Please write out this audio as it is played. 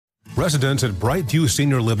Residents at Brightview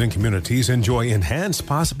Senior Living Communities enjoy enhanced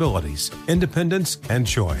possibilities, independence, and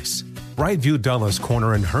choice. Brightview Dulles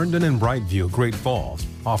Corner in Herndon and Brightview, Great Falls,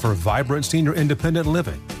 offer vibrant senior independent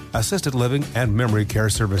living, assisted living, and memory care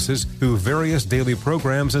services through various daily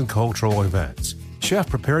programs and cultural events.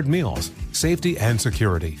 Chef-prepared meals, safety and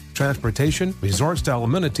security, transportation, resort-style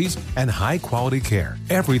amenities, and high-quality care.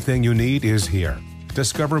 Everything you need is here.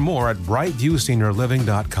 Discover more at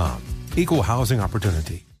brightviewseniorliving.com. Equal housing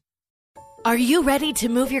opportunity. Are you ready to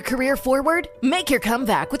move your career forward? Make your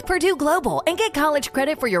comeback with Purdue Global and get college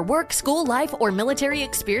credit for your work, school, life, or military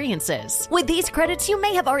experiences. With these credits, you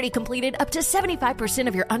may have already completed up to 75%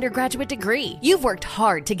 of your undergraduate degree. You've worked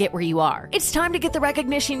hard to get where you are. It's time to get the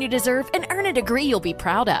recognition you deserve and earn a degree you'll be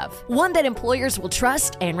proud of, one that employers will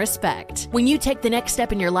trust and respect. When you take the next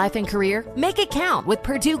step in your life and career, make it count with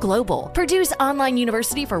Purdue Global, Purdue's online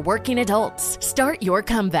university for working adults. Start your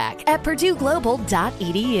comeback at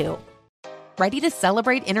purdueglobal.edu. Ready to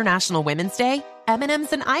celebrate International Women's Day?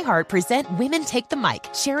 M&M's and iHeart present Women Take the Mic,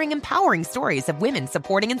 sharing empowering stories of women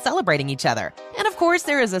supporting and celebrating each other. And of course,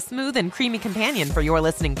 there is a smooth and creamy companion for your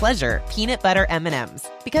listening pleasure, peanut butter M&M's.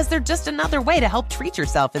 Because they're just another way to help treat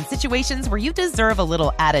yourself in situations where you deserve a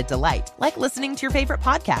little added delight, like listening to your favorite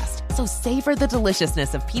podcast. So savor the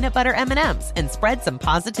deliciousness of peanut butter M&M's and spread some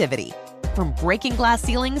positivity. From breaking glass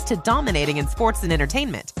ceilings to dominating in sports and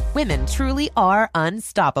entertainment, women truly are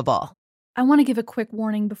unstoppable. I want to give a quick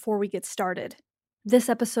warning before we get started. This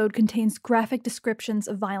episode contains graphic descriptions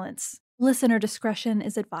of violence. Listener discretion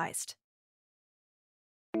is advised.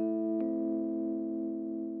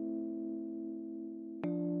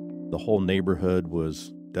 The whole neighborhood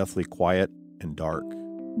was deathly quiet and dark.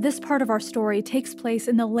 This part of our story takes place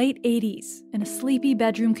in the late 80s in a sleepy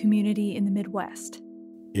bedroom community in the Midwest.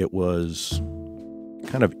 It was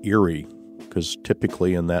kind of eerie because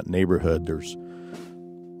typically in that neighborhood there's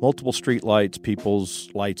multiple street lights, people's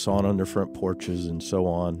lights on their front porches, and so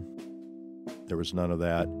on. There was none of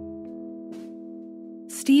that.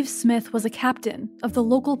 Steve Smith was a captain of the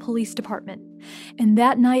local police department, and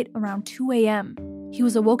that night around 2 a.m., he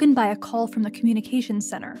was awoken by a call from the communications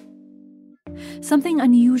center. Something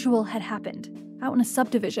unusual had happened out in a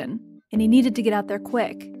subdivision, and he needed to get out there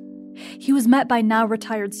quick. He was met by now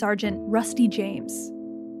retired Sergeant Rusty James.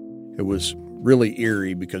 It was really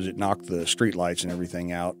eerie because it knocked the streetlights and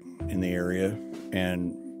everything out in the area,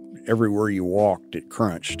 and everywhere you walked, it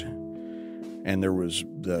crunched. And there was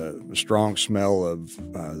the strong smell of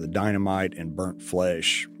the dynamite and burnt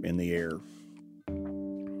flesh in the air.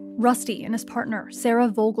 Rusty and his partner, Sarah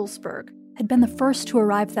Vogelsberg, had been the first to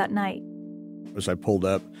arrive that night. As I pulled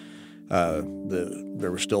up,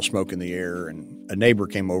 there was still smoke in the air, and a neighbor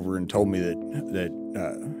came over and told me that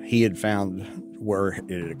he had found where it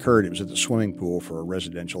had occurred. It was at the swimming pool for a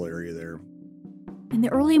residential area there. In the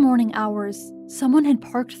early morning hours, someone had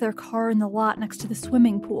parked their car in the lot next to the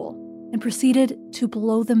swimming pool and proceeded to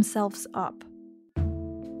blow themselves up.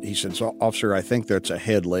 He said, "So, officer, I think that's a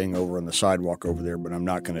head laying over on the sidewalk over there, but I'm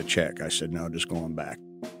not going to check." I said, "No, just going back."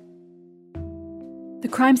 The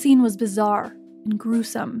crime scene was bizarre and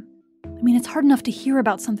gruesome. I mean, it's hard enough to hear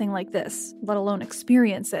about something like this, let alone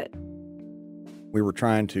experience it. We were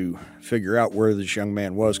trying to figure out where this young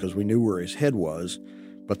man was because we knew where his head was,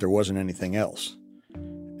 but there wasn't anything else.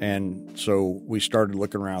 And so we started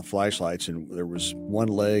looking around with flashlights, and there was one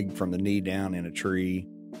leg from the knee down in a tree.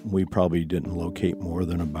 We probably didn't locate more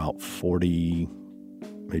than about 40,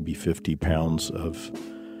 maybe 50 pounds of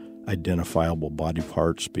identifiable body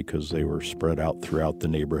parts because they were spread out throughout the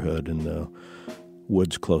neighborhood and the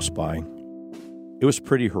woods close by. It was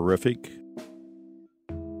pretty horrific.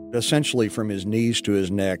 Essentially, from his knees to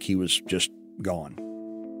his neck, he was just gone.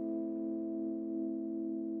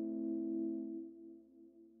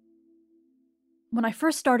 When I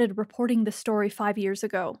first started reporting this story 5 years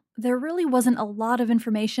ago, there really wasn't a lot of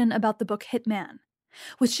information about the book Hitman,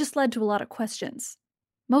 which just led to a lot of questions.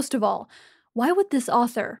 Most of all, why would this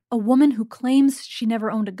author, a woman who claims she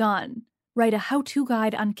never owned a gun, write a how-to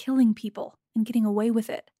guide on killing people and getting away with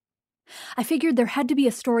it? I figured there had to be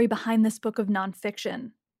a story behind this book of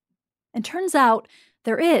nonfiction. And turns out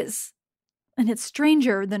there is, and it's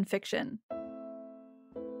stranger than fiction.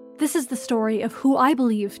 This is the story of who I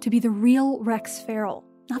believe to be the real Rex Feral,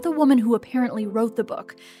 not the woman who apparently wrote the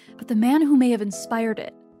book, but the man who may have inspired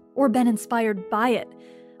it, or been inspired by it,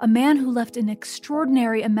 a man who left an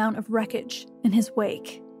extraordinary amount of wreckage in his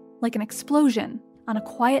wake, like an explosion on a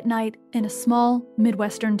quiet night in a small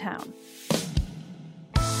Midwestern town.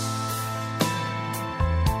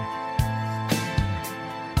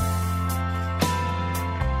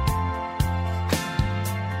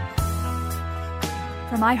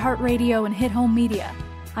 From iHeartRadio and Hit Home Media,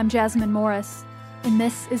 I'm Jasmine Morris, and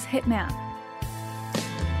this is Hitman.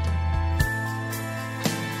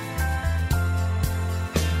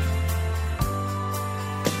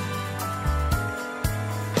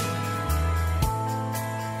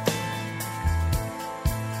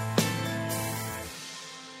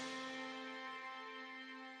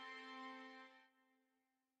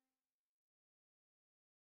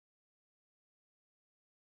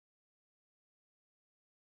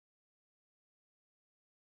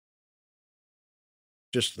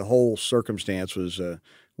 Just the whole circumstance was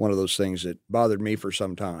one of those things that bothered me for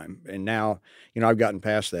some time. And now, I've gotten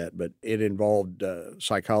past that, but it involved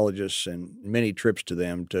psychologists and many trips to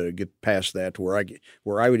them to get past that to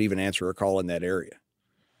where I would even answer a call in that area.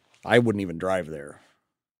 I wouldn't even drive there.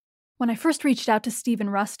 When I first reached out to Steve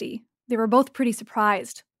and Rusty, they were both pretty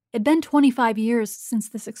surprised. It'd been 25 years since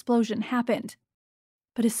this explosion happened.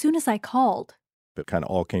 But as soon as I called, it kind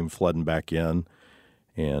of all came flooding back in.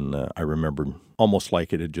 And I remembered almost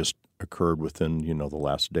like it had just occurred within, the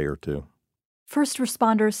last day or two. First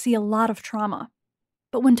responders see a lot of trauma.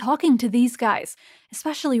 But when talking to these guys,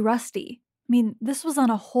 especially Rusty, this was on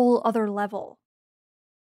a whole other level.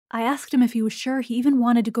 I asked him if he was sure he even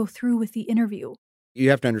wanted to go through with the interview. You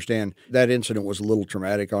have to understand, that incident was a little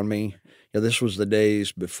traumatic on me. This was the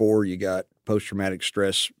days before you got post-traumatic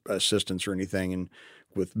stress assistance or anything, and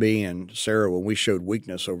with me and Sarah, when we showed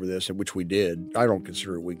weakness over this, which we did, I don't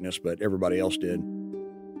consider it weakness, but everybody else did.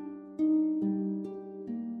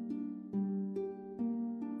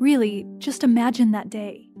 Really, just imagine that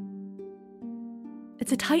day.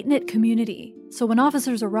 It's a tight-knit community, so when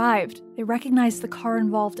officers arrived, they recognized the car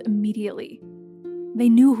involved immediately. They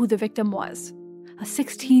knew who the victim was, a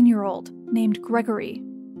 16-year-old named Gregory.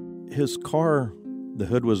 His car, the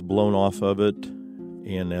hood was blown off of it,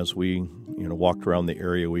 and as we walked around the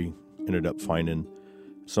area, we ended up finding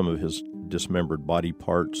some of his dismembered body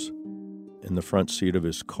parts. In the front seat of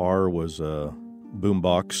his car was a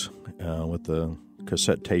boombox with a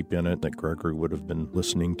cassette tape in it that Gregory would have been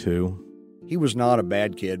listening to. He was not a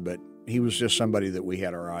bad kid, but he was just somebody that we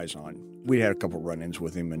had our eyes on. We had a couple run-ins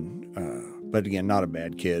with him, but again, not a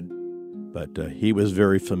bad kid. But he was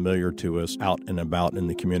very familiar to us out and about in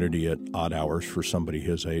the community at odd hours for somebody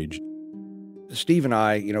his age. Steve and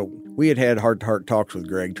I, we had heart-to-heart talks with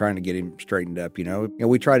Greg trying to get him straightened up,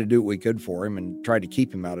 we tried to do what we could for him and tried to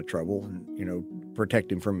keep him out of trouble and, protect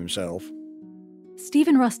him from himself. Steve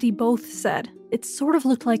and Rusty both said it sort of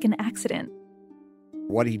looked like an accident.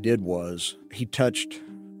 What he did was he touched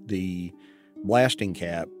the blasting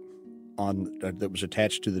cap that was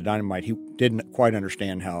attached to the dynamite. He didn't quite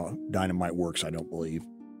understand how dynamite works, I don't believe.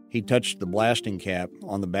 He touched the blasting cap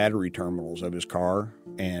on the battery terminals of his car,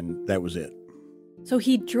 and that was it. So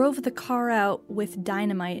he drove the car out with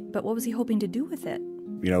dynamite, but what was he hoping to do with it?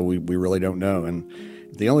 We really don't know. And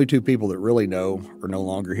the only two people that really know are no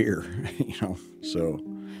longer here, so.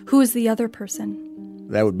 Who is the other person?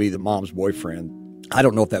 That would be the mom's boyfriend. I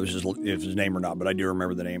don't know if that was his name or not, but I do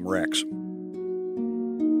remember the name Rex.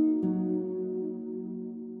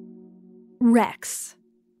 Rex.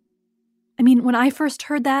 When I first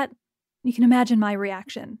heard that, you can imagine my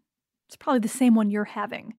reaction. It's probably the same one you're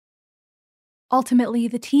having. Ultimately,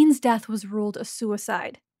 the teen's death was ruled a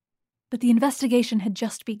suicide, but the investigation had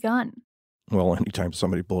just begun. Well, anytime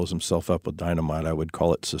somebody blows himself up with dynamite, I would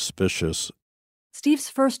call it suspicious. Steve's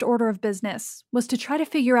first order of business was to try to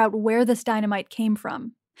figure out where this dynamite came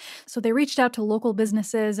from. So they reached out to local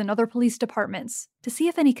businesses and other police departments to see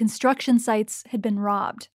if any construction sites had been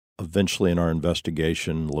robbed. Eventually, in our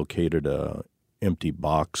investigation, located a empty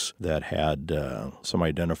box that had some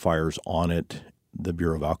identifiers on it. The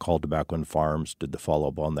Bureau of Alcohol, Tobacco, and Firearms did the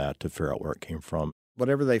follow-up on that to figure out where it came from.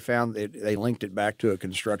 Whatever they found, they linked it back to a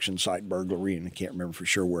construction site burglary, and I can't remember for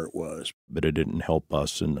sure where it was. But it didn't help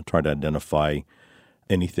us in trying to identify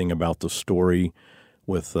anything about the story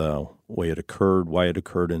with the way it occurred, why it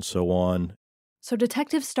occurred, and so on. So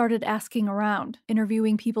detectives started asking around,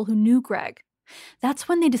 interviewing people who knew Greg. That's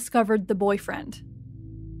when they discovered the boyfriend,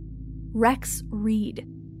 Rex Reed.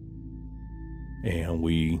 And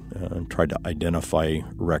we tried to identify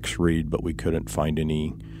Rex Reed, but we couldn't find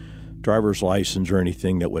any driver's license or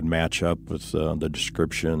anything that would match up with the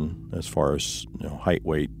description as far as height,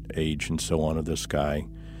 weight, age, and so on of this guy.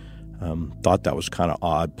 Thought that was kind of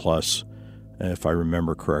odd. Plus, if I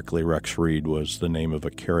remember correctly, Rex Reed was the name of a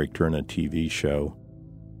character in a TV show.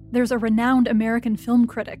 There's a renowned American film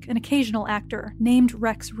critic, an occasional actor, named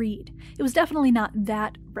Rex Reed. It was definitely not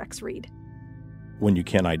that Rex Reed. When you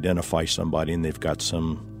can't identify somebody and they've got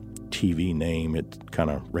some TV name, it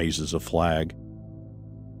kind of raises a flag.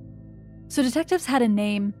 So detectives had a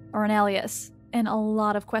name, or an alias, and a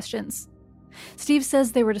lot of questions. Steve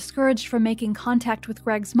says they were discouraged from making contact with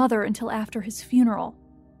Greg's mother until after his funeral.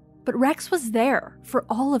 But Rex was there for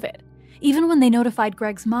all of it, even when they notified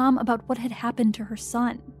Greg's mom about what had happened to her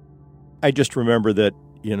son. I just remember that,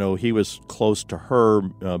 he was close to her,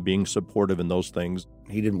 being supportive in those things.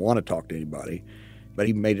 He didn't want to talk to anybody, but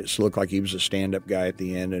he made it look like he was a stand-up guy at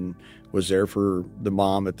the end and was there for the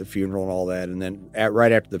mom at the funeral and all that. And then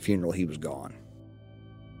right after the funeral, he was gone.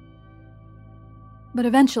 But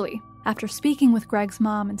eventually, after speaking with Greg's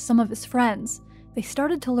mom and some of his friends, they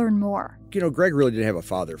started to learn more. Greg really didn't have a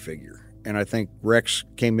father figure. And I think Rex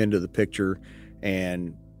came into the picture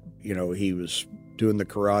and, he was doing the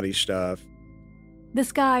karate stuff.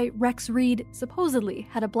 This guy, Rex Reed, supposedly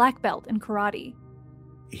had a black belt in karate.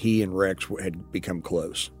 He and Rex had become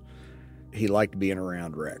close. He liked being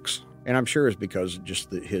around Rex. And I'm sure it's because of just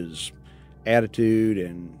his attitude,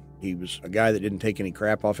 and he was a guy that didn't take any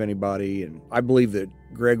crap off anybody. And I believe that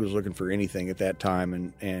Greg was looking for anything at that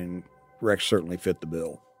time, and Rex certainly fit the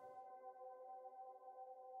bill.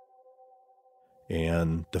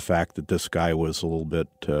 And the fact that this guy was a little bit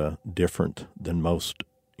different than most,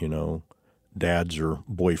 dads or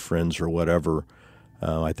boyfriends or whatever,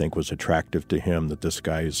 I think was attractive to him, that this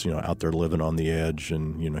guy's, out there living on the edge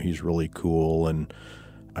and, he's really cool. And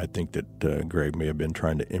I think that Greg may have been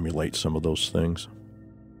trying to emulate some of those things.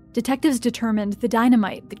 Detectives determined the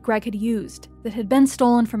dynamite that Greg had used, that had been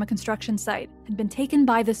stolen from a construction site, had been taken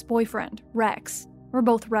by this boyfriend, Rex, or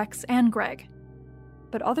both Rex and Greg.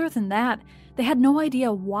 But other than that, they had no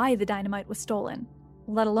idea why the dynamite was stolen,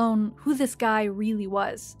 let alone who this guy really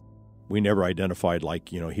was. We never identified,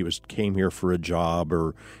 he came here for a job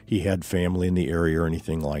or he had family in the area or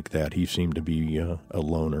anything like that. He seemed to be a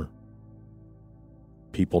loner.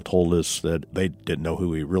 People told us that they didn't know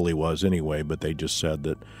who he really was anyway, but they just said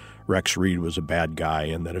that Rex Reed was a bad guy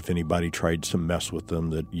and that if anybody tried to mess with him,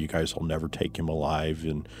 that you guys will never take him alive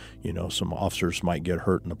and, some officers might get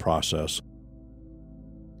hurt in the process.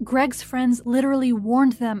 Greg's friends literally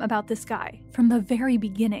warned them about this guy from the very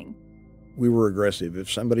beginning. We were aggressive. If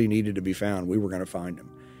somebody needed to be found, we were going to find him.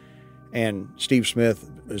 And Steve Smith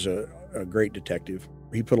is a great detective.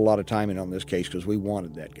 He put a lot of time in on this case because we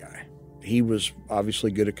wanted that guy. He was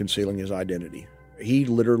obviously good at concealing his identity. He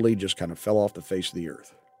literally just kind of fell off the face of the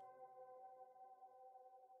earth.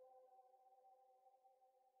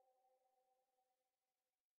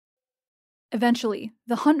 Eventually,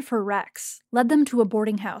 the hunt for Rex led them to a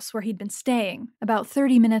boarding house where he'd been staying, about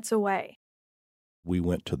 30 minutes away. We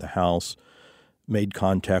went to the house, made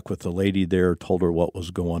contact with the lady there, told her what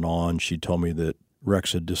was going on. She told me that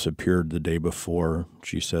Rex had disappeared the day before.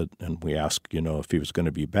 She said, and we asked, if he was going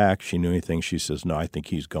to be back. She knew anything. She says, no, I think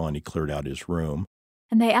he's gone. He cleared out his room.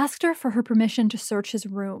 And they asked her for her permission to search his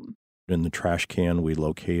room. In the trash can, we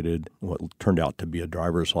located what turned out to be a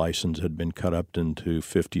driver's license. Had been cut up into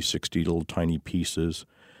 50, 60 little tiny pieces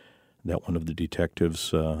that one of the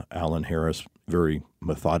detectives, Alan Harris, very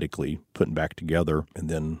methodically put back together. And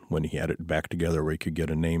then when he had it back together where he could get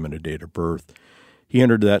a name and a date of birth, he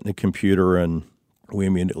entered that in the computer and we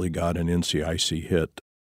immediately got an NCIC hit.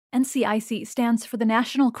 NCIC stands for the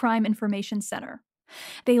National Crime Information Center.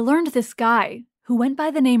 They learned this guy, who went by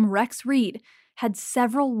the name Rex Reed, had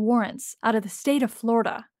several warrants out of the state of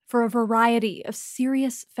Florida for a variety of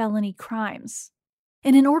serious felony crimes.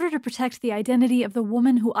 And in order to protect the identity of the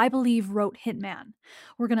woman who I believe wrote Hitman,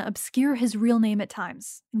 we're going to obscure his real name at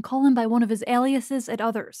times and call him by one of his aliases at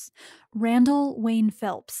others, Randall Wayne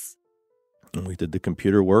Phelps. And we did the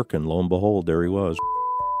computer work, and lo and behold, there he was,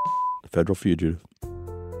 the federal fugitive.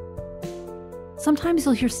 Sometimes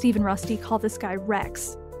you'll hear Steve and Rusty call this guy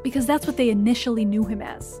Rex, because that's what they initially knew him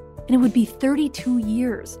as. And it would be 32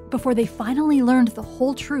 years before they finally learned the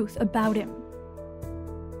whole truth about him.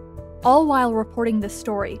 All while reporting this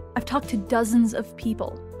story, I've talked to dozens of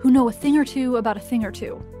people who know a thing or two about a thing or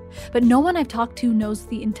two, but no one I've talked to knows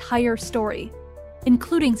the entire story,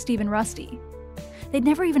 including Steve and Rusty. They'd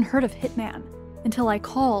never even heard of Hitman until I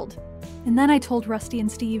called, and then I told Rusty and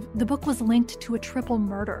Steve the book was linked to a triple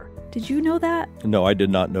murder. Did you know that? No, I did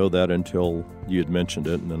not know that until you had mentioned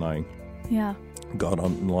it, and then I got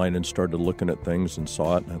online and started looking at things and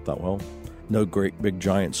saw it, and I thought, well, no great big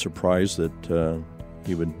giant surprise that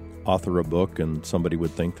he would author a book and somebody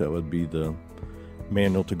would think that would be the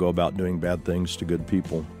manual to go about doing bad things to good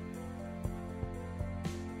people.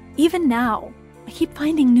 Even now, I keep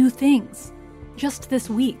finding new things. Just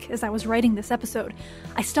this week, as I was writing this episode,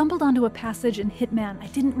 I stumbled onto a passage in Hitman I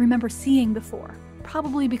didn't remember seeing before,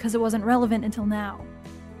 probably because it wasn't relevant until now.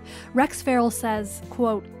 Rex Farrell says,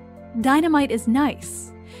 quote, "Dynamite is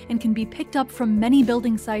nice and can be picked up from many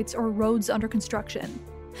building sites or roads under construction.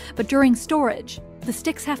 But during storage, The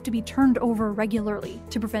sticks have to be turned over regularly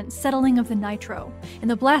to prevent settling of the nitro,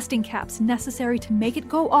 and the blasting caps necessary to make it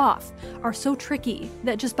go off are so tricky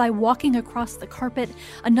that just by walking across the carpet,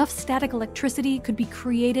 enough static electricity could be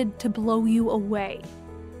created to blow you away.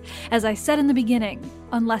 As I said in the beginning,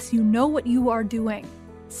 unless you know what you are doing,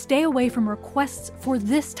 stay away from requests for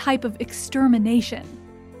this type of extermination,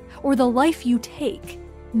 or the life you take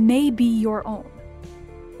may be your own.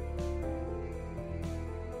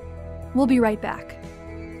 We'll be right back.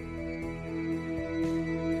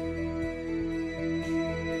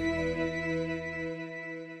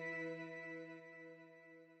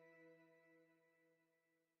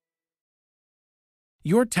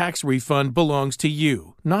 Your tax refund belongs to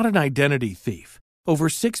you, not an identity thief. Over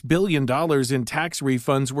 $6 billion in tax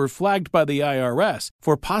refunds were flagged by the IRS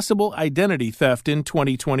for possible identity theft in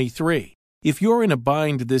 2023. If you're in a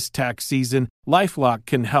bind this tax season, LifeLock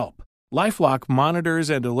can help. LifeLock monitors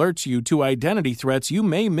and alerts you to identity threats you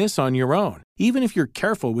may miss on your own, even if you're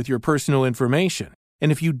careful with your personal information.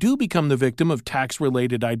 And if you do become the victim of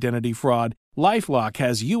tax-related identity fraud, LifeLock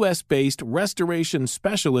has U.S.-based restoration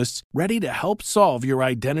specialists ready to help solve your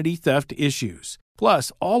identity theft issues.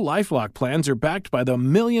 Plus, all LifeLock plans are backed by the $1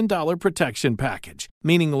 Million Protection Package,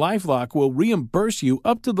 meaning LifeLock will reimburse you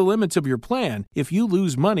up to the limits of your plan if you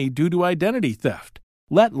lose money due to identity theft.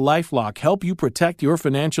 Let LifeLock help you protect your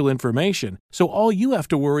financial information, so all you have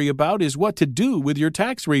to worry about is what to do with your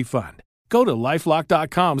tax refund. Go to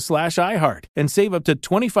LifeLock.com/iHeart and save up to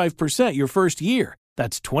 25% your first year.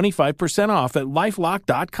 That's 25% off at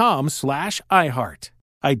LifeLock.com/iHeart.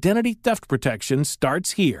 Identity theft protection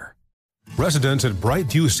starts here. Residents at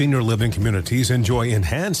Brightview Senior Living Communities enjoy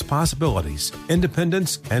enhanced possibilities,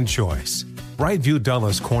 independence, and choice. Brightview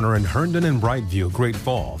Dulles Corner in Herndon and Brightview, Great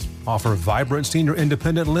Falls, offer vibrant senior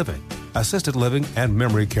independent living, assisted living, and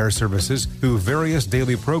memory care services through various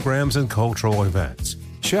daily programs and cultural events.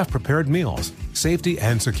 Chef-prepared meals, safety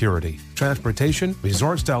and security, transportation,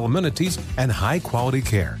 resort-style amenities, and high-quality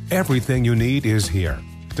care. Everything you need is here.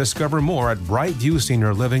 Discover more at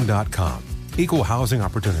brightviewseniorliving.com. Equal housing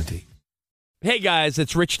opportunity. Hey guys,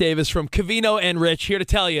 it's Rich Davis from Covino and Rich here to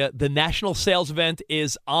tell you the national sales event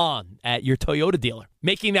is on at your Toyota dealer,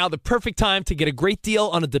 making now the perfect time to get a great deal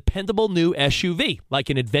on a dependable new SUV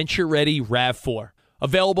like an adventure-ready RAV4.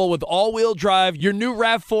 Available with all-wheel drive, your new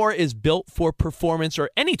RAV4 is built for performance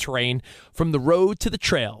or any terrain from the road to the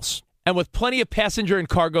trails. And with plenty of passenger and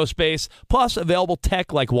cargo space, plus available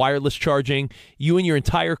tech like wireless charging, you and your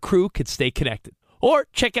entire crew could stay connected. Or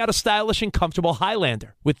check out a stylish and comfortable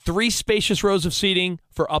Highlander with 3 spacious rows of seating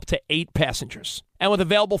for up to 8 passengers. And with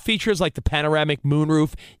available features like the panoramic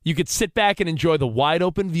moonroof, you could sit back and enjoy the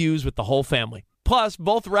wide-open views with the whole family. Plus,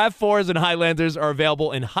 both RAV4s and Highlanders are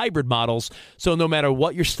available in hybrid models, so no matter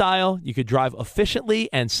what your style, you could drive efficiently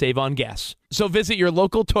and save on gas. So visit your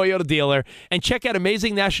local Toyota dealer and check out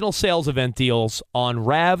amazing national sales event deals on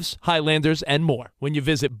RAVs, Highlanders, and more when you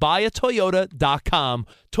visit buyatoyota.com.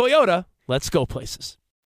 Toyota, let's go places.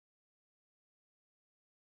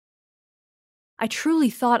 I truly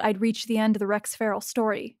thought I'd reached the end of the Rex Farrell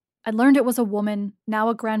story. I'd learned it was a woman, now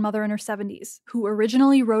a grandmother in her 70s, who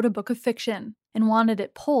originally wrote a book of fiction and wanted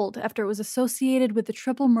it pulled after it was associated with the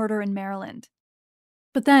triple murder in Maryland.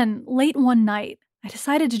 But then, late one night, I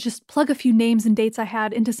decided to just plug a few names and dates I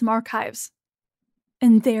had into some archives.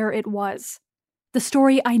 And there it was. The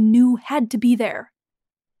story I knew had to be there.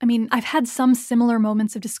 I mean, I've had some similar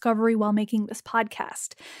moments of discovery while making this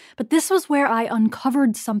podcast, but this was where I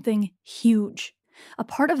uncovered something huge. A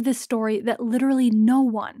part of this story that literally no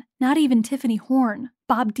one, not even Tiffany Horn,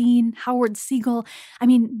 Bob Dean, Howard Siegel,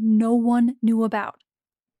 no one knew about.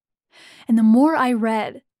 And the more I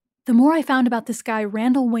read, the more I found about this guy,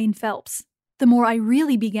 Randall Wayne Phelps, the more I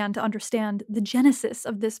really began to understand the genesis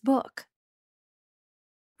of this book.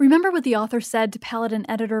 Remember what the author said to Paladin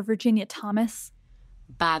editor Virginia Thomas?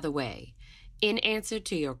 By the way, in answer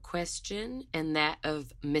to your question and that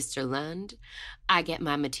of Mr. Lund, I get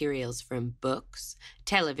my materials from books,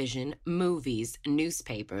 television, movies,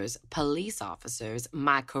 newspapers, police officers,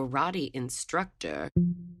 my karate instructor.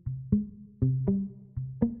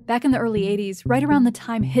 Back in the early 80s, right around the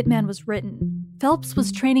time Hitman was written, Phelps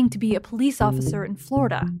was training to be a police officer in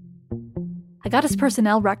Florida. I got his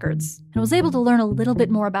personnel records and was able to learn a little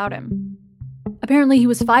bit more about him. Apparently, he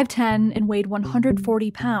was 5'10" and weighed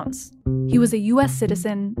 140 pounds. He was a U.S.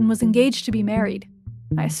 citizen and was engaged to be married.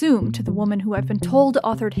 I assume to the woman who I've been told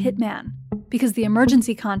authored Hitman, because the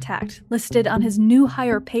emergency contact listed on his new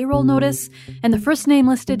hire payroll notice and the first name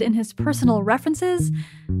listed in his personal references,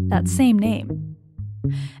 that same name.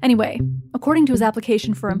 Anyway, according to his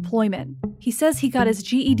application for employment, he says he got his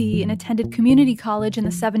GED and attended community college in the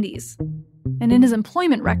 70s. And in his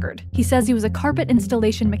employment record, he says he was a carpet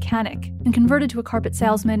installation mechanic and converted to a carpet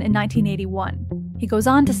salesman in 1981. He goes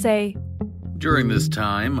on to say, "During this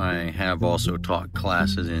time, I have also taught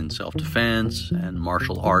classes in self-defense and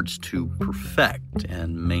martial arts to perfect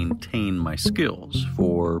and maintain my skills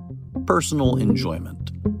for personal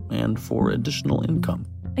enjoyment and for additional income."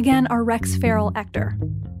 Again, our Rex Farrell actor.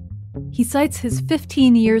 He cites his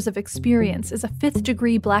 15 years of experience as a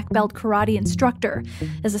 5th-degree black belt karate instructor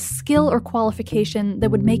as a skill or qualification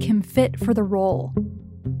that would make him fit for the role.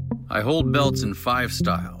 "I hold belts in 5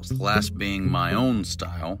 styles, the last being my own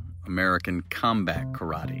style, American Combat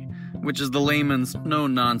Karate, which is the layman's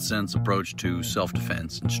no-nonsense approach to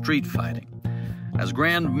self-defense and street fighting. As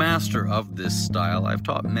Grand Master of this style, I've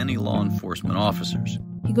taught many law enforcement officers."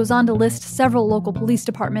 He goes on to list several local police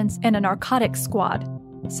departments and a narcotics squad,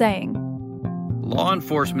 saying, "Law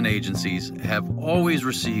enforcement agencies have always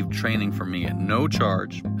received training from me at no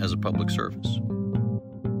charge as a public service."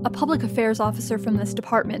 A public affairs officer from this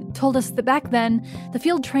department told us that back then, the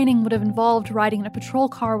field training would have involved riding in a patrol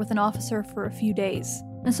car with an officer for a few days.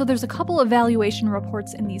 And so there's a couple evaluation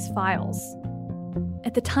reports in these files.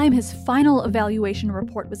 At the time his final evaluation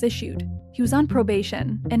report was issued, he was on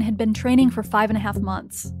probation and had been training for 5.5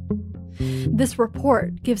 months. This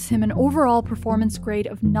report gives him an overall performance grade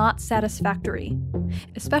of not satisfactory,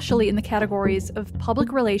 especially in the categories of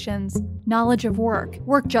public relations, knowledge of work,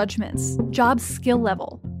 work judgments, job skill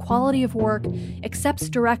level, quality of work, accepts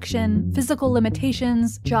direction, physical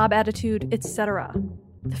limitations, job attitude, etc.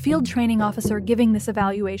 The field training officer giving this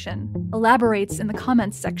evaluation elaborates in the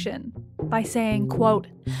comments section by saying, quote,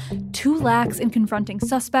 "too lax in confronting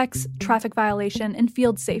suspects, traffic violation, and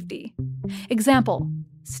field safety. Example,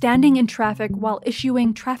 standing in traffic while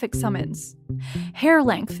issuing traffic summons. Hair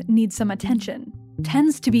length needs some attention.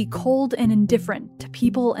 Tends to be cold and indifferent to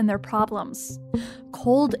people and their problems.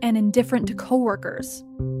 Cold and indifferent to coworkers.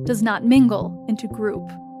 Does not mingle into group."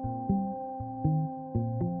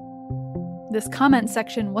 This comment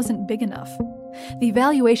section wasn't big enough. The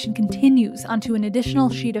evaluation continues onto an additional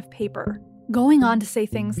sheet of paper, going on to say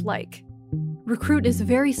things like, "Recruit is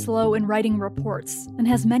very slow in writing reports and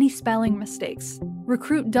has many spelling mistakes.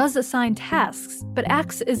 Recruit does assign tasks, but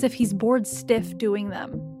acts as if he's bored stiff doing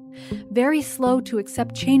them. Very slow to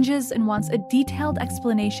accept changes and wants a detailed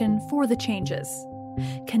explanation for the changes.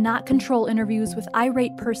 Cannot control interviews with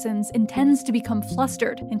irate persons and tends to become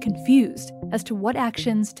flustered and confused as to what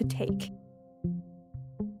actions to take."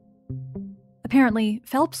 Apparently,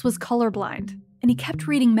 Phelps was colorblind, and he kept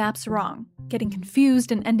reading maps wrong, getting confused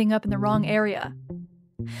and ending up in the wrong area.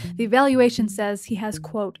 The evaluation says he has,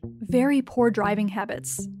 quote, "very poor driving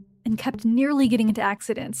habits," and kept nearly getting into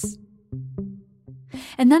accidents.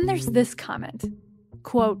 And then there's this comment,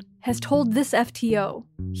 quote, "has told this FTO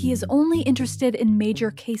he is only interested in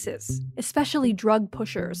major cases, especially drug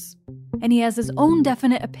pushers, and he has his own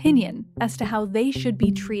definite opinion as to how they should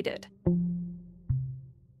be treated."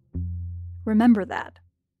 Remember that.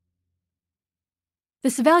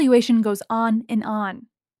 This evaluation goes on and on.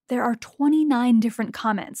 There are 29 different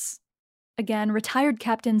comments. Again, retired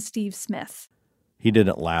Captain Steve Smith. He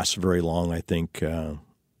didn't last very long. I think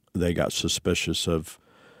they got suspicious of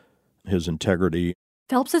his integrity.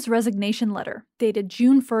 Phelps's resignation letter, dated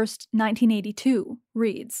June 1st, 1982,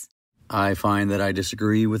 reads, "I find that I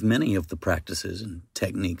disagree with many of the practices and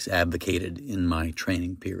techniques advocated in my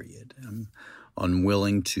training period. I'm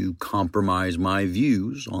unwilling to compromise my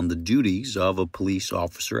views on the duties of a police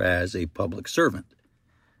officer as a public servant.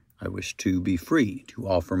 I wish to be free to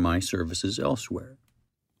offer my services elsewhere."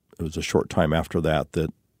 It was a short time after that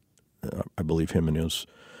I believe him and his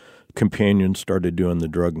companion started doing the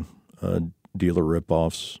drug dealer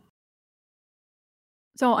ripoffs.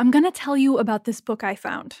 So I'm going to tell you about this book I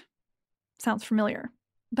found. Sounds familiar.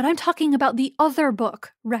 But I'm talking about the other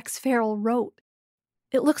book Rex Farrell wrote.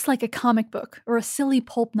 It looks like a comic book or a silly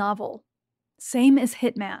pulp novel. Same as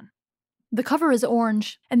Hitman. The cover is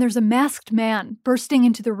orange, and there's a masked man bursting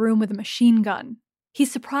into the room with a machine gun. He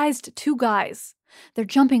surprised 2 guys. They're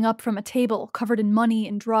jumping up from a table covered in money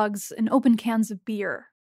and drugs and open cans of beer.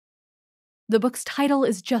 The book's title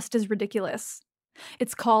is just as ridiculous.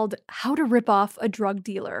 It's called How to Rip Off a Drug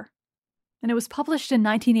Dealer. And it was published in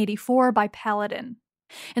 1984 by Paladin.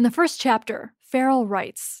 In the first chapter, Farrell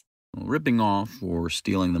writes, "Ripping off or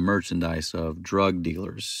stealing the merchandise of drug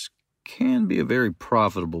dealers can be a very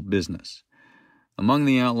profitable business. Among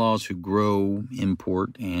the outlaws who grow,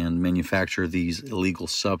 import, and manufacture these illegal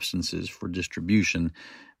substances for distribution,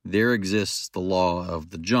 there exists the law of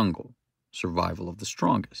the jungle, survival of the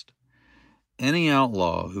strongest. Any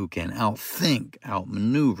outlaw who can outthink,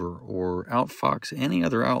 outmaneuver, or outfox any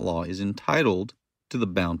other outlaw is entitled to the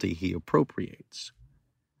bounty he appropriates.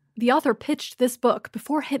 The author pitched this book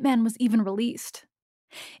before Hitman was even released.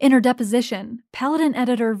 In her deposition, Paladin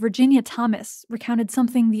editor Virginia Thomas recounted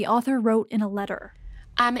something the author wrote in a letter.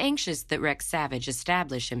 I'm anxious that Rex Savage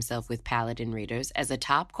establish himself with Paladin readers as a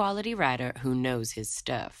top-quality writer who knows his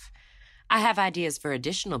stuff. I have ideas for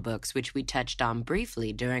additional books which we touched on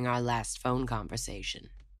briefly during our last phone conversation.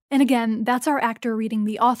 And again, that's our actor reading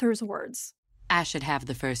the author's words. I should have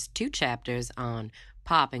the first 2 chapters on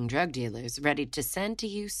popping drug dealers ready to send to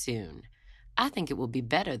you soon. I think it will be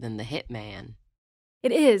better than The Hitman.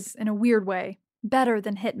 It is, in a weird way, better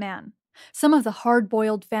than Hitman. Some of the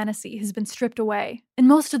hard-boiled fantasy has been stripped away, and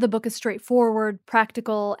most of the book is straightforward,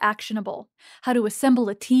 practical, actionable. How to assemble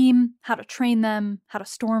a team, how to train them, how to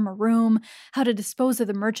storm a room, how to dispose of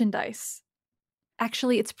the merchandise.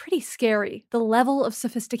 Actually, it's pretty scary, the level of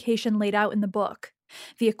sophistication laid out in the book.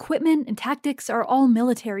 The equipment and tactics are all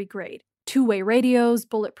military grade. 2-way radios,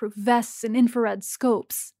 bulletproof vests, and infrared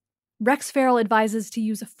scopes. Rex Farrell advises to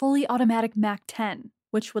use a fully automatic MAC-10,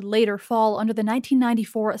 which would later fall under the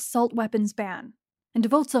 1994 assault weapons ban, and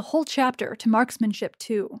devotes a whole chapter to marksmanship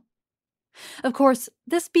too. Of course,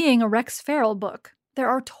 this being a Rex Farrell book, there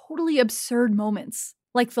are totally absurd moments,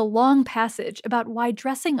 like the long passage about why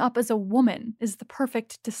dressing up as a woman is the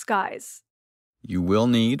perfect disguise. You will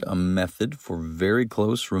need a method for very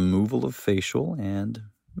close removal of facial and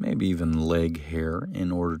maybe even leg hair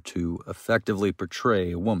in order to effectively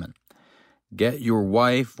portray a woman. Get your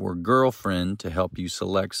wife or girlfriend to help you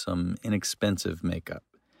select some inexpensive makeup.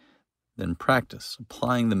 Then practice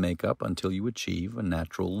applying the makeup until you achieve a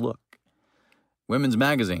natural look. Women's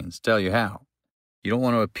magazines tell you how. You don't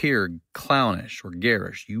want to appear clownish or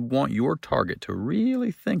garish. You want your target to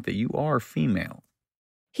really think that you are female.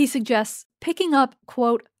 He suggests picking up,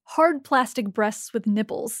 quote, hard plastic breasts with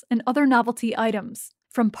nipples and other novelty items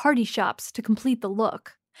from party shops to complete the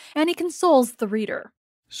look. And he consoles the reader.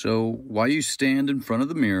 So while you stand in front of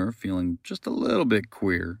the mirror feeling just a little bit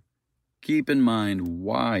queer, keep in mind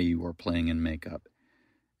why you are playing in makeup.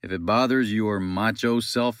 If it bothers your macho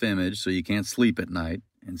self-image so you can't sleep at night,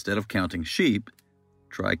 instead of counting sheep,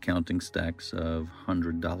 try counting stacks of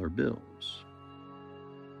 $100 bills.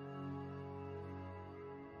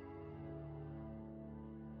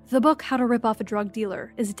 The book How to Rip Off a Drug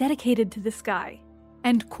Dealer is dedicated to this guy,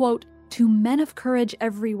 and, quote, to men of courage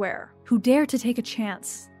everywhere who dare to take a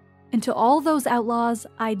chance, and to all those outlaws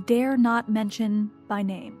I dare not mention by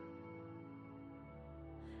name.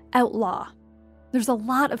 Outlaw. There's a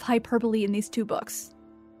lot of hyperbole in these 2 books,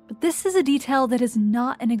 but this is a detail that is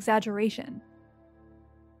not an exaggeration.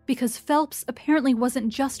 Because Phelps apparently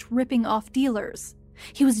wasn't just ripping off dealers,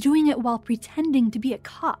 he was doing it while pretending to be a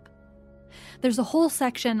cop. There's a whole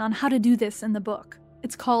section on how to do this in the book.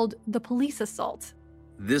 It's called The Police Assault.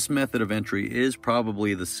 This method of entry is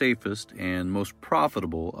probably the safest and most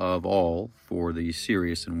profitable of all for the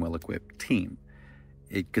serious and well-equipped team.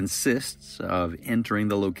 It consists of entering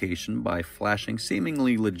the location by flashing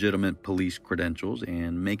seemingly legitimate police credentials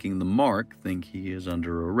and making the mark think he is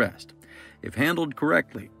under arrest. If handled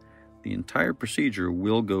correctly, the entire procedure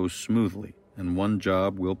will go smoothly, and one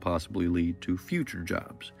job will possibly lead to future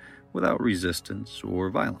jobs without resistance or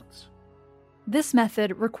violence. This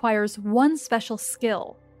method requires one special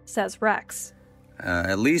skill, says Rex.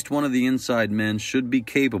 At least one of the inside men should be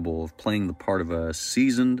capable of playing the part of a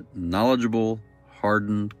seasoned, knowledgeable,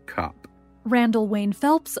 hardened cop. Randall Wayne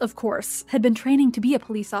Phelps, of course, had been training to be a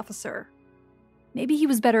police officer. Maybe he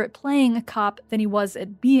was better at playing a cop than he was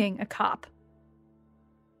at being a cop.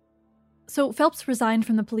 So Phelps resigned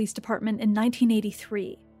from the police department in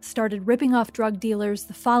 1983, started ripping off drug dealers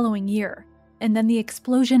the following year, and then the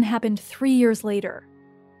explosion happened 3 years later.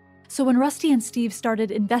 So when Rusty and Steve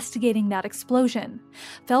started investigating that explosion,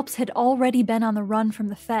 Phelps had already been on the run from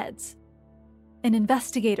the feds. An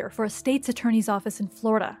investigator for a state's attorney's office in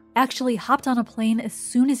Florida actually hopped on a plane as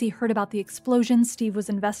soon as he heard about the explosion Steve was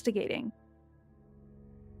investigating.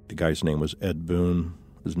 The guy's name was Ed Boone.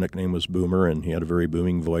 His nickname was Boomer, and he had a very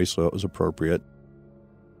booming voice, so it was appropriate.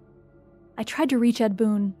 I tried to reach Ed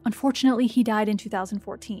Boone. Unfortunately, he died in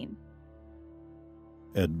 2014.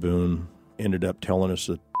 Ed Boone ended up telling us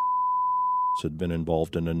that had been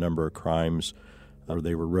involved in a number of crimes.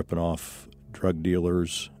 They were ripping off drug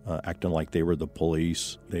dealers, acting like they were the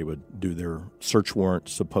police. They would do their search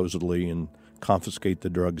warrants, supposedly, and confiscate the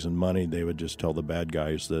drugs and money. They would just tell the bad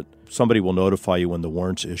guys that somebody will notify you when the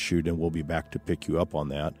warrant's issued, and we'll be back to pick you up on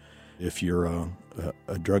that. If you're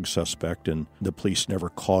a drug suspect and the police never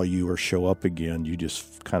call you or show up again, you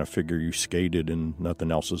just kind of figure you skated and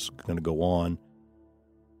nothing else is going to go on.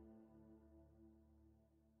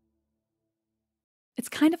 It's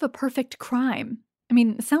kind of a perfect crime. I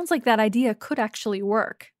mean, it sounds like that idea could actually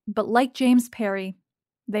work, but like James Perry,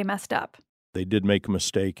 they messed up. They did make a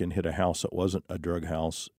mistake and hit a house that wasn't a drug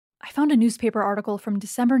house. I found a newspaper article from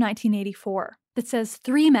December 1984 that says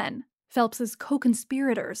 3 men, Phelps's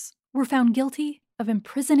co-conspirators, were found guilty of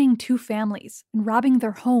imprisoning 2 families and robbing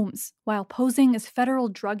their homes while posing as federal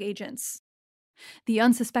drug agents. The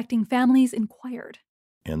unsuspecting families inquired.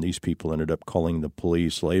 And these people ended up calling the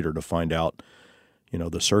police later to find out,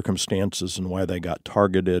 the circumstances and why they got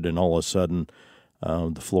targeted. And all of a sudden,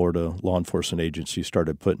 the Florida law enforcement agency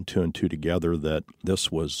started putting 2 and 2 together that this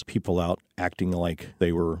was people out acting like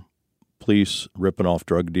they were police, ripping off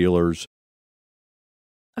drug dealers.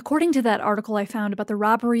 According to that article I found about the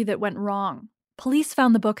robbery that went wrong, police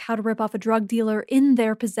found the book How to Rip Off a Drug Dealer in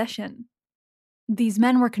their possession. These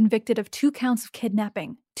men were convicted of 2 counts of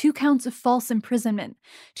kidnapping, 2 counts of false imprisonment,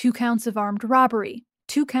 2 counts of armed robbery,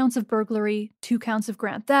 2 counts of burglary, 2 counts of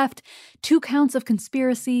grand theft, 2 counts of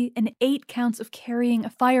conspiracy, and 8 counts of carrying a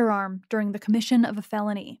firearm during the commission of a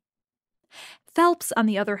felony. Phelps, on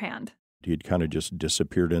the other hand, he'd kind of just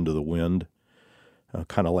disappeared into the wind,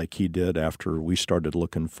 kind of like he did after we started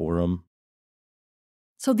looking for him.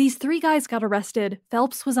 So these 3 guys got arrested,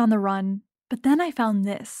 Phelps was on the run, but then I found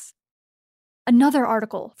this. Another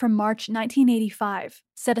article from March 1985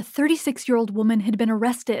 said a 36-year-old woman had been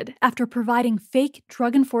arrested after providing fake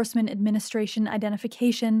Drug Enforcement Administration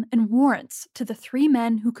identification and warrants to the 3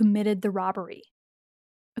 men who committed the robbery.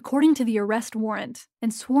 According to the arrest warrant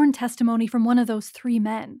and sworn testimony from one of those 3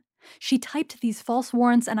 men, she typed these false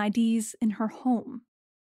warrants and IDs in her home.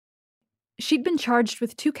 She'd been charged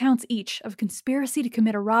with 2 counts each of conspiracy to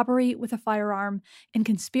commit a robbery with a firearm and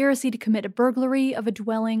conspiracy to commit a burglary of a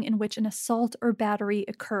dwelling in which an assault or battery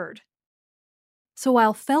occurred. So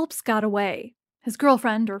while Phelps got away, his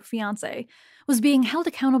girlfriend or fiancé was being held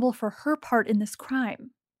accountable for her part in this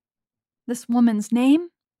crime. This woman's name?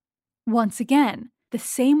 Once again, the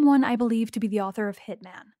same one I believe to be the author of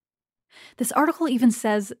Hitman. This article even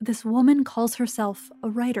says this woman calls herself a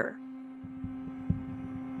writer.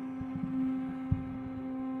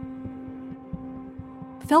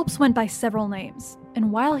 Phelps went by several names, and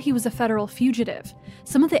while he was a federal fugitive,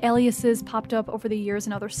 some of the aliases popped up over the years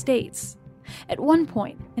in other states. At one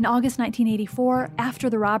point, in August 1984, after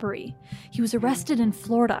the robbery, he was arrested in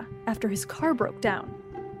Florida after his car broke down.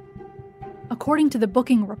 According to the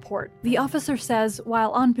booking report, the officer says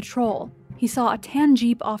while on patrol, he saw a tan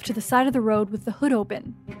Jeep off to the side of the road with the hood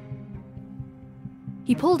open.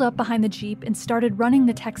 He pulled up behind the Jeep and started running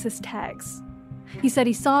the Texas tags. He said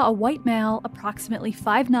he saw a white male approximately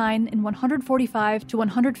 5'9" and 145 to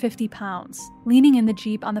 150 pounds, leaning in the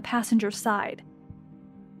Jeep on the passenger side.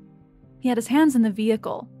 He had his hands in the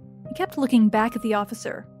vehicle. He kept looking back at the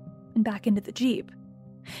officer and back into the Jeep.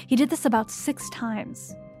 He did this about 6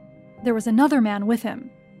 times. There was another man with him.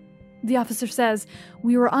 The officer says,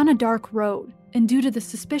 "We were on a dark road, and due to the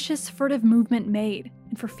suspicious, furtive movement made,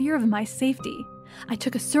 and for fear of my safety, I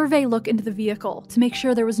took a survey look into the vehicle to make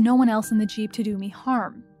sure there was no one else in the Jeep to do me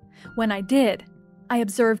harm. When I did, I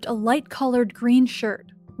observed a light-colored green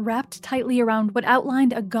shirt wrapped tightly around what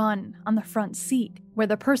outlined a gun on the front seat, where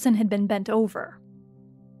the person had been bent over."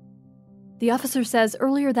 The officer says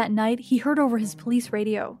earlier that night he heard over his police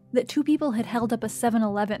radio that 2 people had held up a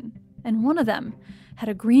 7-Eleven, and one of them had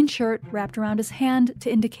a green shirt wrapped around his hand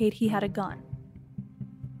to indicate he had a gun.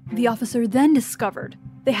 The officer then discovered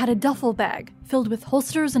they had a duffel bag filled with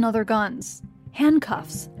holsters and other guns,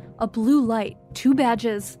 handcuffs, a blue light, 2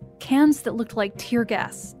 badges, cans that looked like tear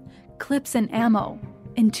gas, clips and ammo,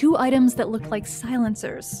 and 2 items that looked like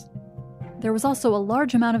silencers. There was also a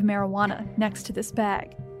large amount of marijuana next to this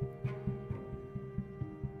bag.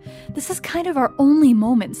 This is kind of our only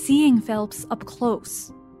moment seeing Phelps up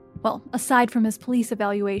close. Well, aside from his police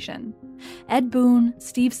evaluation. Ed Boon,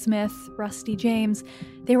 Steve Smith, Rusty James,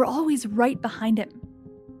 they were always right behind him.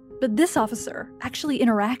 But this officer actually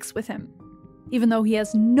interacts with him, even though he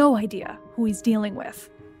has no idea who he's dealing with.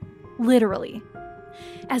 Literally.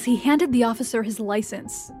 As he handed the officer his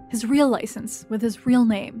license, his real license with his real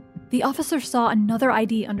name, the officer saw another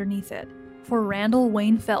ID underneath it, for Randall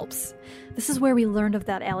Wayne Phelps. This is where we learned of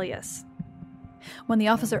that alias. When the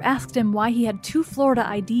officer asked him why he had 2 Florida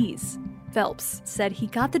IDs, Phelps said he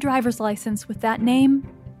got the driver's license with that name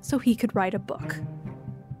so he could write a book.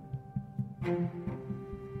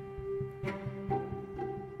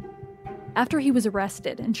 After he was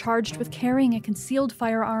arrested and charged with carrying a concealed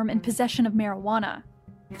firearm and possession of marijuana,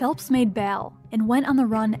 Phelps made bail and went on the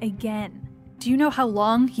run again. Do you know how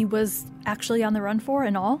long he was actually on the run for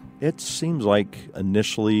in all? It seems like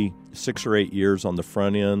initially 6 or 8 years on the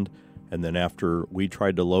front end, and then after we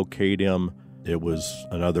tried to locate him, it was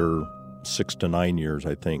another 6 to 9 years,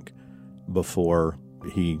 I think, before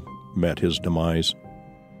he met his demise.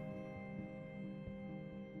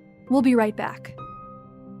 We'll be right back.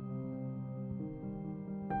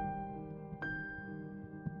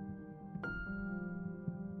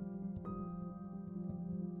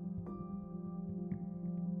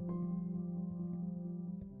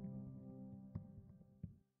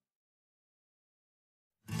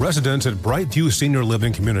 Residents at Brightview Senior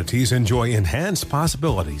Living Communities enjoy enhanced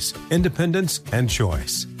possibilities, independence, and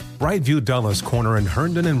choice. Brightview Dulles Corner in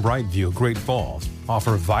Herndon and Brightview, Great Falls,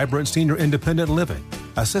 offer vibrant senior independent living,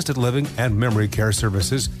 assisted living, and memory care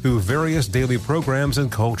services through various daily programs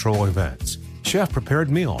and cultural events. Chef-prepared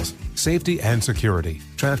meals, safety and security,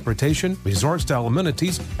 transportation, resort-style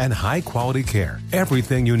amenities, and high-quality care.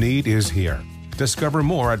 Everything you need is here. Discover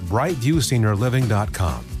more at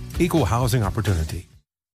brightviewseniorliving.com. Equal housing opportunity.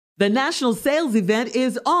 The national sales event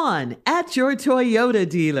is on at your Toyota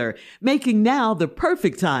dealer, making now the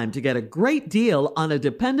perfect time to get a great deal on a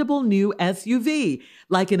dependable new SUV,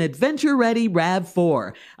 like an adventure-ready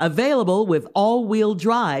RAV4. Available with all-wheel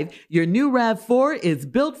drive, your new RAV4 is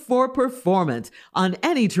built for performance on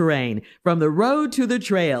any terrain, from the road to the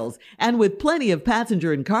trails, and with plenty of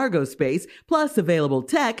passenger and cargo space, plus available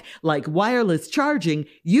tech like wireless charging,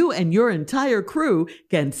 you and your entire crew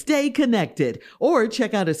can stay connected. Or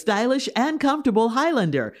check out a stylish and comfortable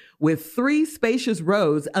Highlander with 3 spacious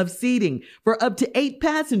rows of seating for up to 8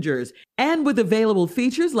 passengers. And with available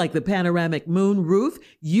features like the panoramic moon roof,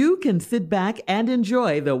 you can sit back and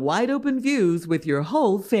enjoy the wide open views with your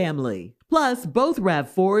whole family. Plus, both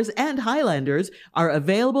RAV4s and Highlanders are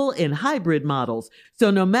available in hybrid models. So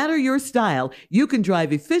no matter your style, you can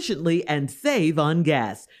drive efficiently and save on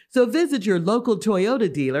gas. So visit your local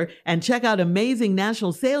Toyota dealer and check out amazing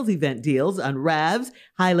national sales event deals on RAVs,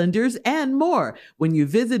 Highlanders, and more when you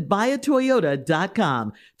visit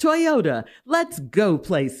buyatoyota.com. Toyota, let's go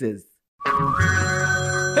places.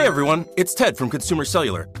 Hey everyone, it's Ted from Consumer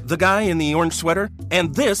Cellular, the guy in the orange sweater,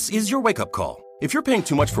 and this is your wake-up call. If you're paying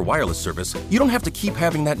too much for wireless service, you don't have to keep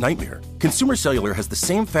having that nightmare. Consumer Cellular has the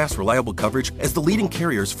same fast, reliable coverage as the leading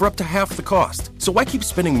carriers for up to half the cost. So why keep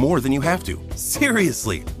spending more than you have to?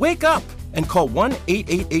 Seriously, wake up and call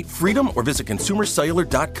 1-888-FREEDOM or visit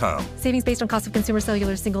consumercellular.com. Savings based on cost of Consumer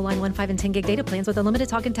Cellular single line 1, 5, and 10 gig data plans with unlimited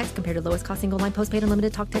talk and text compared to lowest cost single line postpaid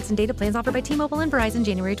unlimited talk, text, and data plans offered by T-Mobile and Verizon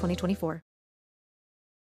January 2024.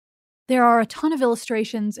 There are a ton of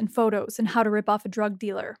illustrations and photos on how to rip off a drug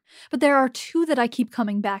dealer, but there are 2 that I keep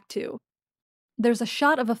coming back to. There's a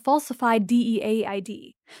shot of a falsified DEA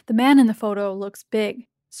ID. The man in the photo looks big,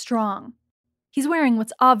 strong. He's wearing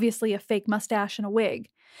what's obviously a fake mustache and a wig.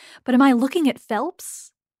 But am I looking at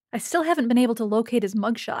Phelps? I still haven't been able to locate his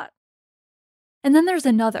mugshot. And then there's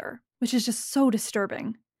another, which is just so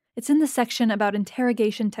disturbing. It's in the section about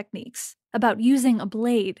interrogation techniques, about using a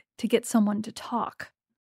blade to get someone to talk.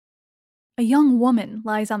 A young woman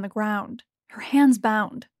lies on the ground, her hands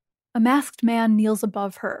bound. A masked man kneels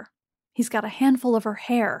above her. He's got a handful of her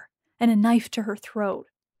hair and a knife to her throat.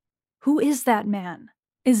 Who is that man?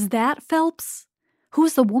 Is that Phelps?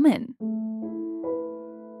 Who's the woman?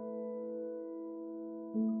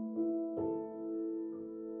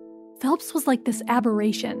 Phelps was like this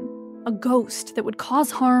aberration, a ghost that would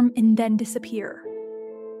cause harm and then disappear.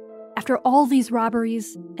 After all these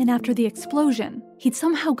robberies, and after the explosion, he'd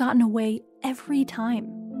somehow gotten away every time.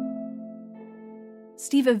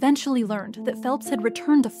 Steve eventually learned that Phelps had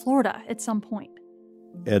returned to Florida at some point.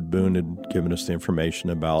 Ed Boone had given us the information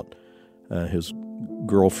about his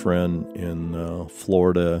girlfriend in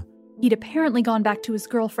Florida. He'd apparently gone back to his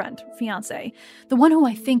girlfriend, fiancée, the one who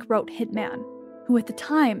I think wrote Hitman, who at the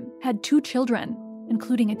time had 2 children,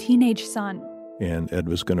 including a teenage son. And Ed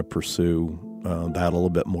was going to pursue that a little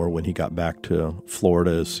bit more when he got back to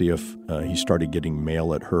Florida, see if he started getting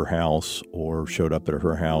mail at her house or showed up at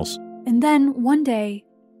her house. And then one day,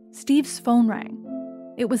 Steve's phone rang.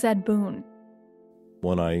 It was Ed Boone.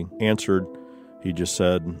 When I answered, he just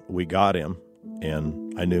said, "We got him."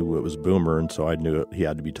 And I knew it was Boomer, and so I knew he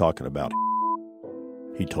had to be talking about it.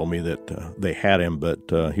 He told me that they had him,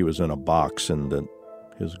 but he was in a box and that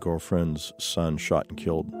his girlfriend's son shot and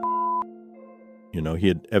killed. You know, he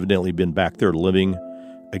had evidently been back there living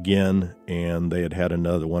again, and they had had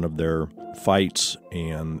another one of their fights,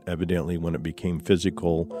 and evidently when it became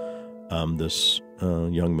physical, this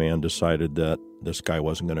young man decided that this guy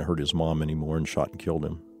wasn't going to hurt his mom anymore and shot and killed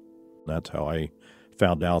him. That's how I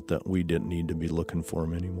found out that we didn't need to be looking for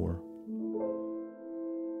him anymore.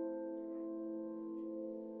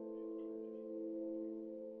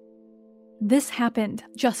 This happened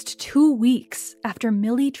just 2 weeks after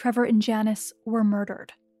Millie, Trevor, and Janice were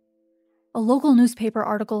murdered. A local newspaper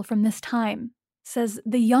article from this time says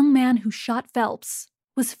the young man who shot Phelps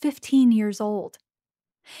was 15 years old,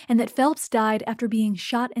 and that Phelps died after being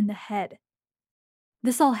shot in the head.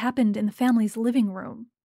 This all happened in the family's living room.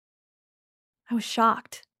 I was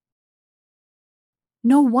shocked.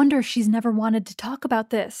 No wonder she's never wanted to talk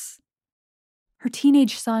about this. Her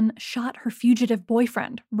teenage son shot her fugitive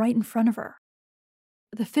boyfriend right in front of her.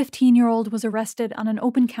 The 15-year-old was arrested on an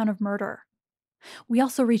open count of murder. We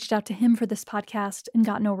also reached out to him for this podcast and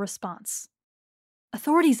got no response.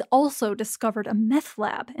 Authorities also discovered a meth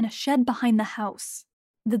lab in a shed behind the house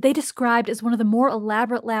that they described as one of the more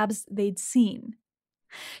elaborate labs they'd seen.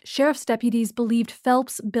 Sheriff's deputies believed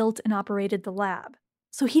Phelps built and operated the lab,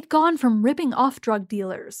 so he'd gone from ripping off drug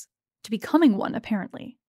dealers to becoming one,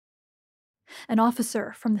 apparently. An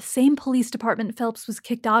officer from the same police department Phelps was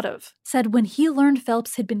kicked out of said when he learned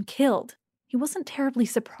Phelps had been killed, he wasn't terribly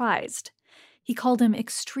surprised. He called him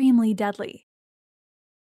extremely deadly.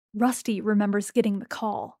 Rusty remembers getting the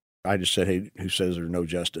call. I just said, hey, who says there's no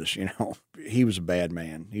justice? He was a bad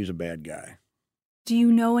man. He was a bad guy. Do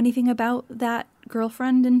you know anything about that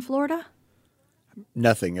girlfriend in Florida?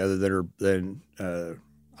 Nothing other than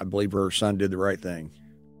I believe her son did the right thing.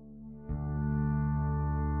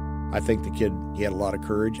 I think the kid, he had a lot of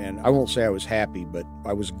courage, and I won't say I was happy, but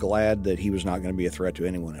I was glad that he was not going to be a threat to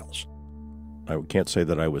anyone else. I can't say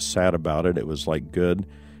that I was sad about it. It was like, good,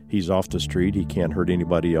 he's off the street, he can't hurt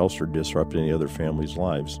anybody else or disrupt any other family's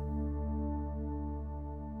lives.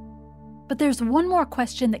 But there's one more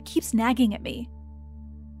question that keeps nagging at me.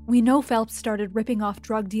 We know Phelps started ripping off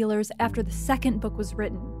drug dealers after the second book was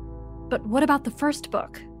written. But what about the first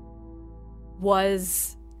book?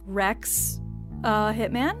 Was Rex a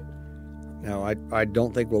hitman? No, I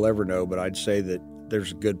don't think we'll ever know, but I'd say that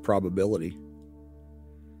there's a good probability.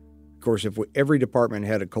 Of course, if every department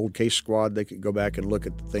had a cold case squad, they could go back and look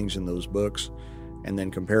at the things in those books and then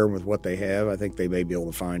compare them with what they have. I think they may be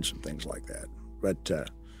able to find some things like that. But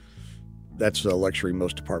that's a luxury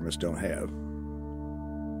most departments don't have.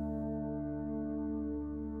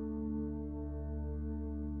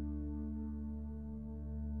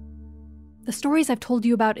 The stories I've told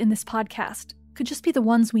you about in this podcast could just be the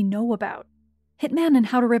ones we know about. Hitman and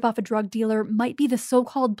How to Rip Off a Drug Dealer might be the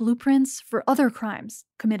so-called blueprints for other crimes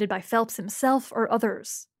committed by Phelps himself or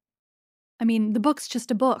others. I mean, the book's just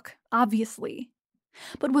a book, obviously.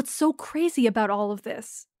 But what's so crazy about all of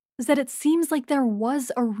this is that it seems like there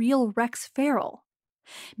was a real Rex Farrell.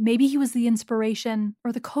 Maybe he was the inspiration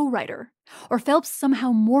or the co-writer, or Phelps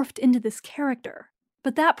somehow morphed into this character.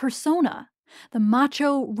 But that persona, the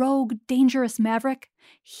macho, rogue, dangerous maverick,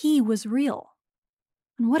 he was real.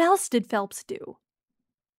 And what else did Phelps do?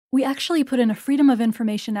 We actually put in a Freedom of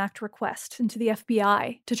Information Act request into the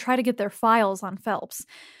FBI to try to get their files on Phelps.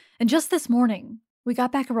 And just this morning, we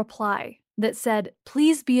got back a reply that said,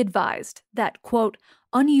 please be advised that, quote,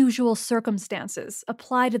 unusual circumstances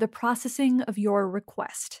apply to the processing of your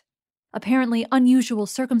request. Apparently, unusual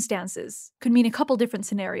circumstances could mean a couple different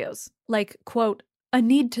scenarios, like, quote, a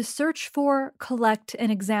need to search for, collect,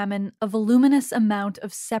 and examine a voluminous amount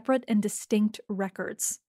of separate and distinct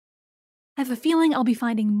records. I have a feeling I'll be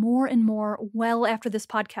finding more and more well after this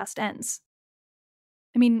podcast ends.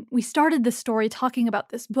 I mean, we started this story talking about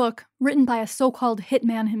this book written by a so-called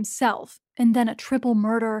hitman himself, and then a triple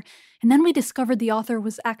murder, and then we discovered the author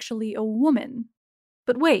was actually a woman.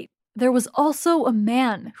 But wait, there was also a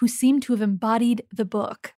man who seemed to have embodied the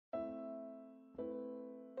book.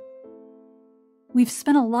 We've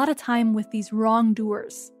spent a lot of time with these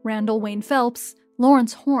wrongdoers: Randall Wayne Phelps,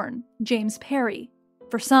 Lawrence Horn, James Perry.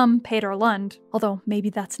 For some, Peter Lund, although maybe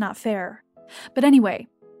that's not fair. But anyway,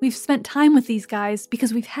 we've spent time with these guys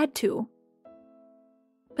because we've had to.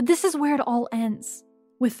 But this is where it all ends,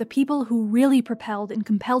 with the people who really propelled and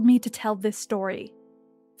compelled me to tell this story.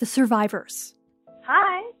 The survivors.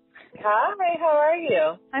 Hi. Hi, how are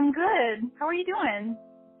you? I'm good. How are you doing?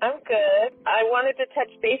 I'm good. I wanted to touch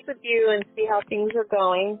base with you and see how things are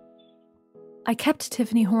going. I kept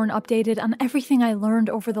Tiffany Horn updated on everything I learned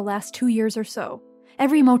over the last 2 years or so.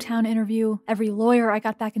 Every Motown interview, every lawyer I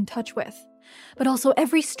got back in touch with, but also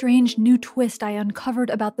every strange new twist I uncovered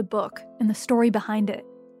about the book and the story behind it.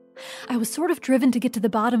 I was sort of driven to get to the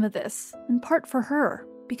bottom of this, in part for her,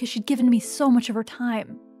 because she'd given me so much of her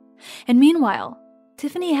time. And meanwhile,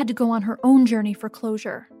 Tiffany had to go on her own journey for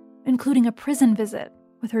closure, including a prison visit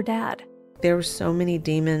with her dad. There were so many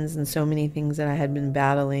demons and so many things that I had been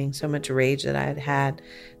battling, so much rage that I had had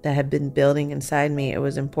that had been building inside me. It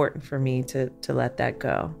was important for me to let that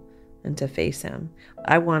go and to face him.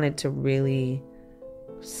 I wanted to really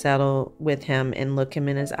settle with him and look him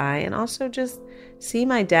in his eye, and also just see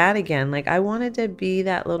my dad again. Like, I wanted to be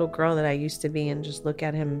that little girl that I used to be and just look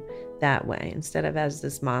at him that way instead of as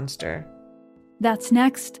this monster. That's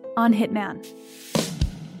next on Hitman.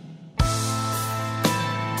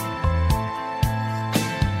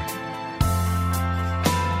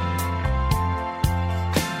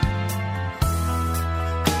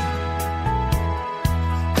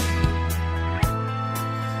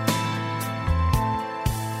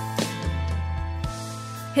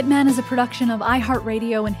 Hitman is a production of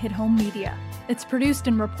iHeartRadio and Hit Home Media. It's produced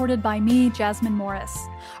and reported by me, Jasmine Morris.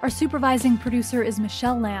 Our supervising producer is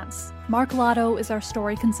Michelle Lance. Mark Lotto is our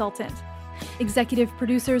story consultant. Executive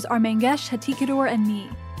producers are Mangesh Hattikudur and me.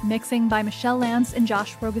 Mixing by Michelle Lance and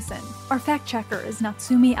Josh Rogosin. Our fact checker is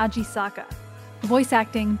Natsumi Ajisaka. Voice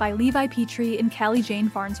acting by Levi Petrie and Callie Jane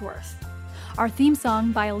Farnsworth. Our theme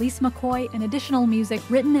song by Elise McCoy and additional music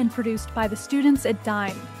written and produced by the students at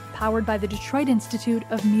DIME, powered by the Detroit Institute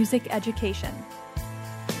of Music Education.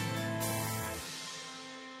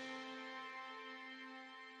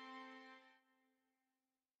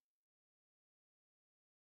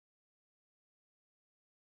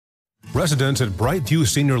 Residents at Brightview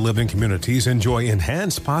Senior Living Communities enjoy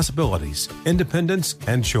enhanced possibilities, independence,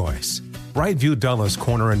 and choice. Brightview Dulles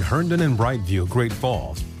Corner in Herndon and Brightview, Great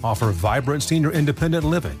Falls, offer vibrant senior independent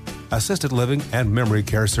living, assisted living, and memory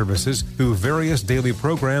care services through various daily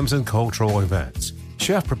programs and cultural events.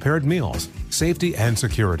 Chef-prepared meals, safety and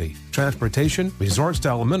security, transportation,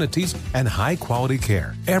 resort-style amenities, and high-quality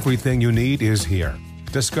care. Everything you need is here.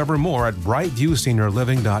 Discover more at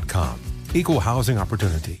brightviewseniorliving.com. Equal housing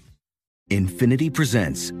opportunity. Infiniti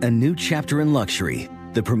presents a new chapter in luxury,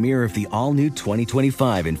 the premiere of the all-new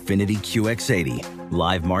 2025 Infiniti QX80,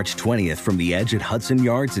 live March 20th from the Edge at Hudson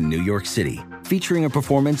Yards in New York City, featuring a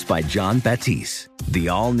performance by John Batiste. The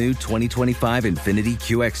all-new 2025 Infiniti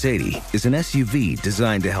QX80 is an SUV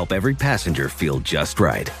designed to help every passenger feel just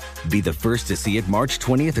right. Be the first to see it March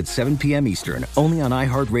 20th at 7 p.m. Eastern, only on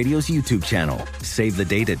iHeartRadio's YouTube channel. Save the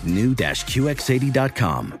date at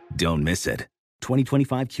new-QX80.com. Don't miss it.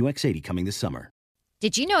 2025 QX80 coming this summer.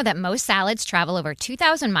 Did you know that most salads travel over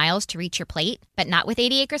 2,000 miles to reach your plate? But not with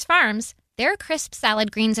 80 Acres Farms. Their crisp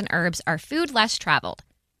salad greens and herbs are food less traveled,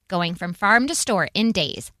 going from farm to store in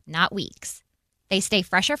days, not weeks. They stay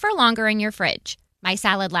fresher for longer in your fridge. My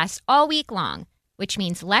salad lasts all week long, which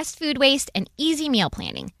means less food waste and easy meal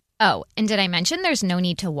planning. Oh, and did I mention there's no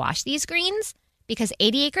need to wash these greens? Because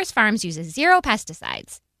 80 Acres Farms uses 0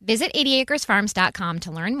 pesticides. Visit 80acresfarms.com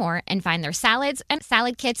to learn more and find their salads and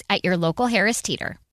salad kits at your local Harris Teeter.